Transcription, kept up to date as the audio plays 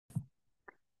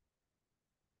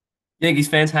Yankees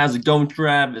fans, how's it going?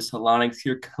 Travis Halonix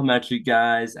here, coming at you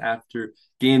guys after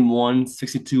Game 1,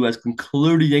 62 has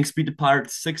concluded. Yankees beat the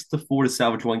Pirates 6-4 to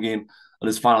salvage one game of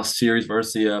this final series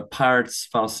versus the Pirates'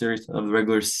 final series of the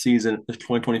regular season, the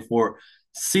 2024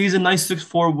 season. Nice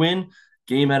 6-4 win.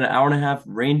 Game had an hour and a half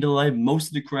rain delay. Most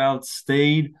of the crowd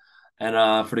stayed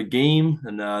and for the game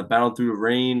and battled through the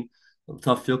rain,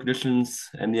 tough field conditions,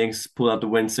 and the Yankees pulled out the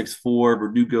win 6-4.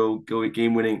 Verdugo go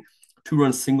game winning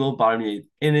two-run single, bottom of the eighth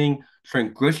inning.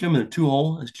 Trent Grisham in a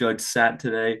two-hole as Judge sat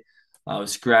today.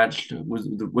 Was scratched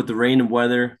with the rain and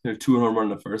weather. There were two home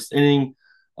run in the first inning.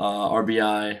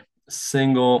 RBI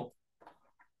single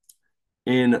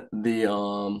in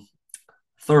the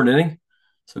third inning.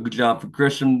 So good job for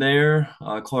Grisham there.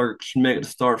 Clark Schmidt to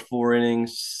start 4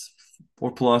 innings,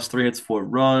 4+, 3 hits, 4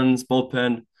 runs.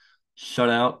 Bullpen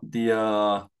shut out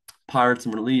the Pirates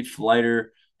in relief.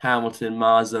 Leiter, Hamilton,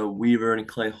 Mazza, Weaver, and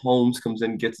Clay Holmes comes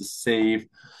in and gets a save.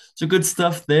 So good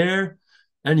stuff there.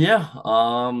 And yeah,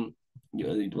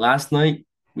 last night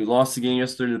we lost the game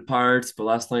yesterday to the Pirates, but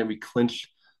last night we clinched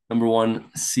number one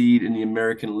seed in the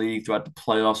American League throughout the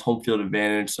playoffs, home field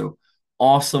advantage. So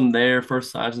awesome there.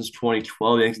 First time since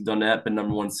 2012. The Yankees have done that, been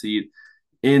number one seed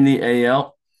in the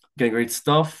AL. Getting great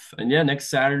stuff. And yeah, next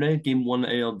Saturday, game one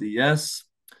ALDS.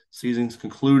 Season's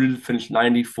concluded, finished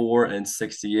 94 and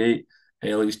 68.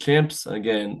 AL East champs.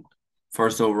 Again,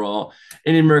 first overall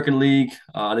in the American League.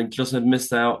 I think Justin had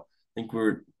missed out. I think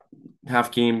we're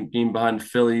half game behind the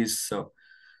Phillies. So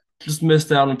just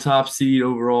missed out on the top seed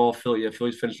overall.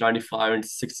 Phillies finished 95 and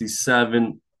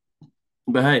 67.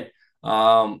 But hey,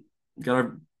 got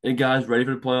our big guys ready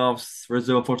for the playoffs.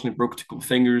 Rizzo unfortunately broke a couple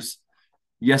fingers.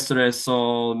 Yesterday I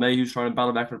saw Mayhew's trying to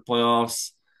battle back for the playoffs.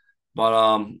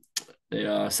 But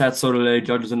they sat so today.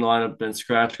 Judges in the lineup been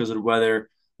scratched because of the weather.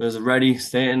 There's a ready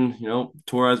Stanton,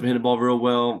 Torres been hitting the ball real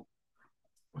well.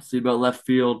 We'll see about left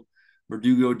field.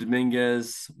 Verdugo,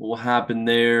 Dominguez, what will happen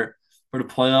there for the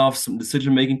playoffs? Some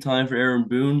decision making time for Aaron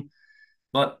Boone.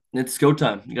 But it's go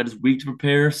time. You got this week to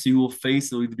prepare, see who will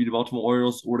face. It'll either be the Baltimore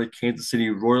Orioles or the Kansas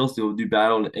City Royals. They will do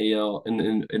battle in AL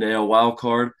in AL wild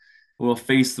card. We'll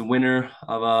face the winner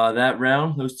of that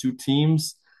round, those two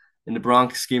teams, in the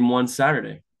Bronx game one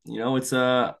Saturday. It's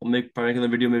I'll probably make another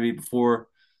video maybe before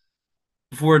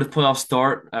the playoffs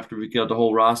start, after we get out the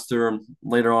whole roster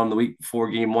later on the week before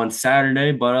game one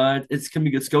Saturday. But it's gonna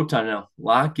be good. It's go time now.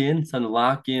 Lock in. It's time to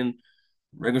lock in.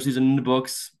 Regular season in the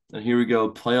books. And here we go.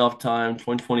 Playoff time,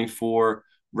 2024.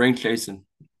 Rain chasing.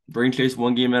 Rain chase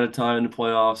one game at a time in the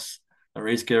playoffs.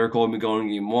 Race Garrett Cole been going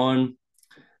in game one.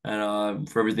 And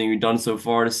for everything we've done so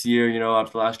far this year,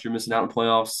 after last year missing out in the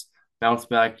playoffs, bounce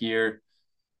back year,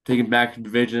 taking back the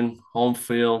division, home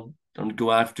field, I'm gonna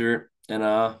go after it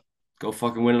and go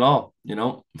fucking win it all.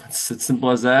 It's as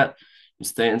simple as that. And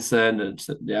Stanton said,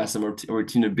 they asked him, our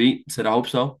team to beat. He said, I hope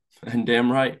so. And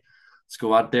damn right. Let's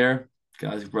go out there,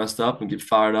 guys, rest up and get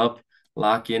fired up,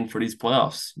 lock in for these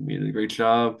playoffs. You did a great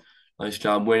job. Nice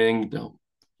job winning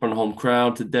from the home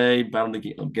crowd today, battle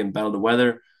the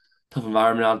weather. Tough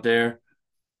environment out there,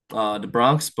 the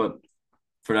Bronx, but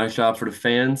for a nice job for the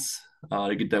fans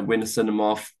to get that win to send them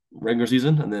off regular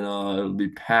season, and then it'll be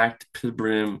packed to the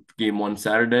brim for game one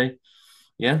Saturday.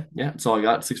 Yeah, that's all I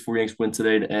got. 6-4 Yanks win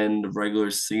today to end the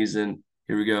regular season.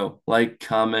 Here we go. Like,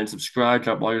 comment, subscribe,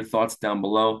 drop all your thoughts down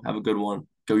below. Have a good one.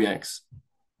 Go Yanks.